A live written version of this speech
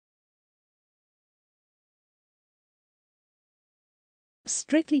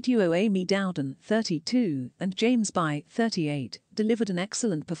Strictly duo Amy Dowden, 32, and James By, 38, delivered an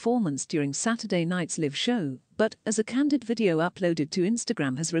excellent performance during Saturday night's live show, but, as a candid video uploaded to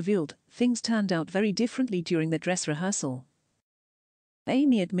Instagram has revealed, things turned out very differently during the dress rehearsal.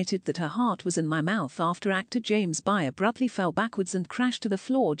 Amy admitted that her heart was in my mouth after actor James By abruptly fell backwards and crashed to the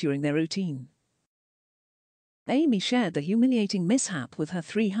floor during their routine. Amy shared the humiliating mishap with her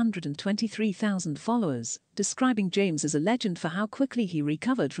 323,000 followers, describing James as a legend for how quickly he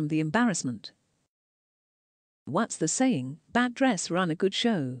recovered from the embarrassment. "What's the saying? Bad dress run a good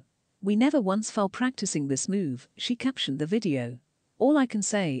show. We never once fell practicing this move," she captioned the video. "All I can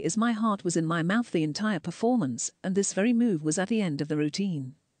say is my heart was in my mouth the entire performance, and this very move was at the end of the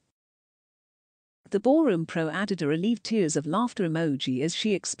routine." The ballroom pro added a relieved tears of laughter emoji as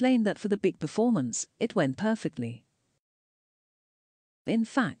she explained that for the big performance, it went perfectly. In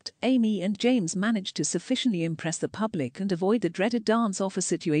fact, Amy and James managed to sufficiently impress the public and avoid the dreaded dance-offer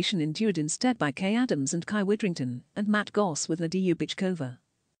situation endured instead by Kay Adams and Kai Widrington, and Matt Goss with Nadia Bichkova.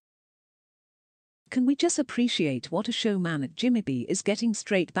 "Can we just appreciate what a showman Jimmy B is getting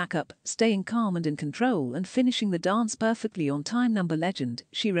straight back up, staying calm and in control and finishing the dance perfectly on time, number legend,"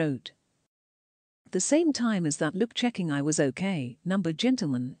 she wrote. "At the same time as that look checking I was okay, number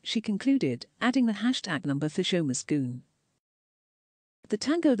gentleman," she concluded, adding the hashtag number the show must goon. The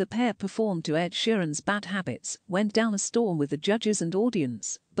tango the pair performed to Ed Sheeran's Bad Habits went down a storm with the judges and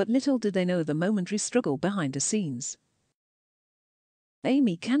audience, but little did they know the momentary struggle behind the scenes.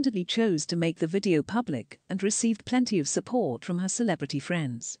 Amy candidly chose to make the video public and received plenty of support from her celebrity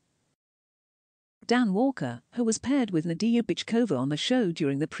friends. Dan Walker, who was paired with Nadia Bichkova on the show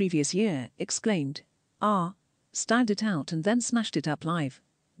during the previous year, exclaimed, "Styled it out and then smashed it up live.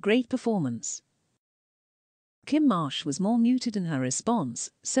 Great performance." Kim Marsh was more muted in her response,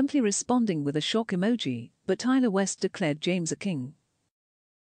 simply responding with a shock emoji, but Tyler West declared James a king.